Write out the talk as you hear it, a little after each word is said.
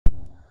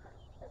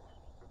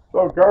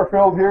So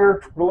Garfield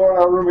here, the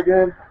loadout room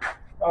again.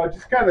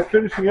 Just kind of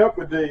finishing up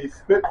with the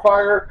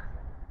Spitfire.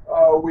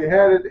 We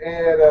had it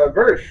at a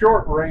very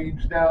short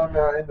range down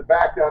in the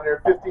back down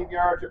there, 15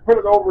 yards. I put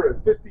it over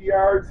at 50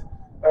 yards.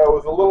 It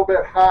was a little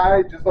bit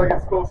high, just like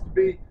it's supposed to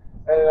be.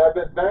 And I've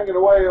been banging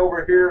away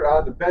over here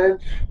on the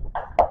bench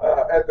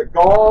at the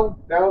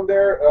gong down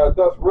there. It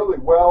does really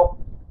well.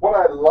 What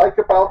I like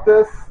about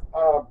this,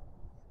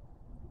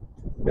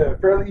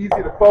 fairly easy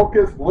to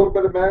focus, a little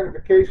bit of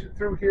magnification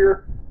through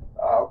here.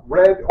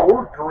 Red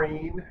or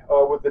green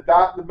with the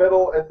dot in the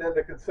middle and then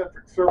the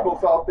concentric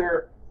circles out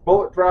there.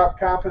 Bullet drop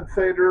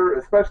compensator,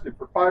 especially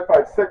for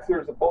 5.56,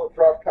 there's a bullet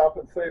drop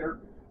compensator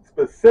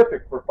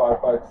specific for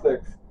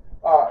 5.56.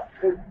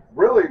 It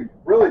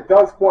really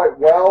does quite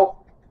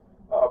well.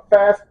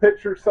 Fast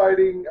picture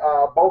sighting,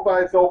 both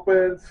eyes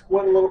open,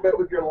 squint a little bit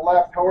with your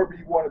left, however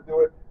you want to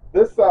do it.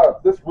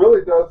 This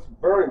really does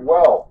very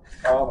well.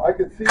 I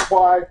can see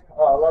why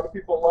a lot of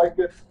people like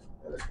it.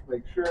 Let's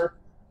make sure.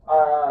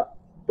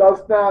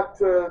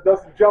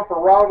 Doesn't jump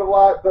around a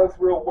lot. Does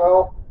real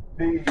well.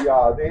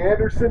 The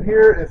Anderson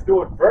here is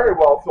doing very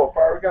well so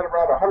far. We got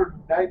around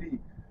 190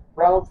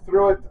 rounds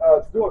through it.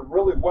 It's doing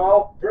really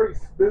well. Very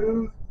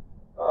smooth.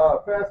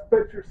 Fast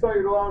picture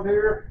sight along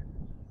here.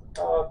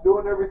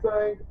 Doing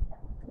everything.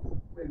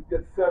 Let me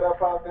get set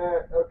up on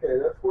that. Okay,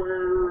 that's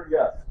where,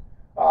 yes.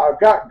 I've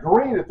got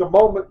green at the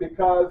moment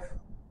because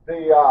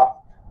the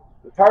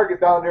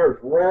target down there is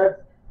red.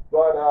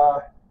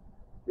 But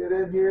get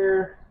in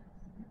here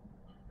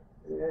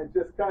and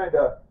just kind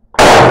of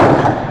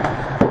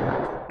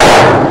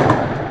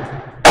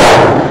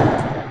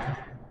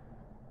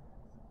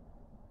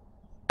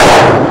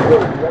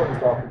really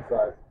off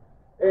inside.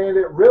 And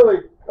it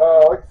really,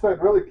 like I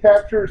said, really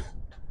captures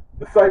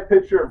the sight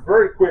picture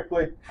very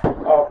quickly.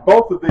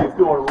 Both of these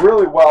doing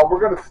really well.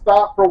 We're going to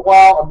stop for a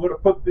while. I'm going to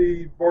put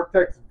the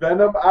Vortex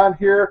Venom on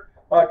here,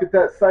 get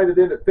that sighted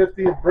in at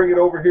 50 and bring it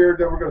over here.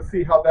 Then we're going to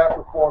see how that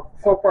performs.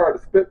 So far, the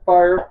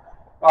Spitfire,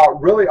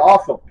 really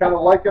awesome. Kind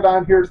of like it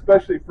on here,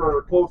 especially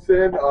for close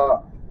in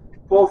or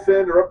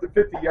up to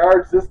 50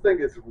 yards. This thing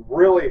is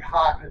really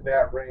hot in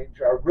that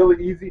range,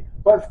 really easy,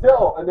 but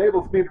still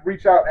enables me to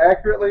reach out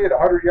accurately at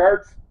 100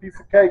 yards, piece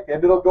of cake,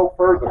 and it'll go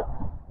further.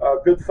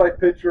 Good sight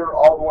picture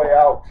all the way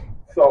out.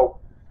 So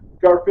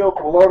Garfield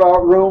for the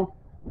loadout room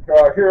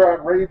here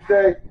on range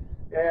day,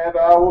 and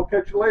we'll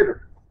catch you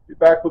later. Be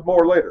back with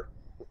more later.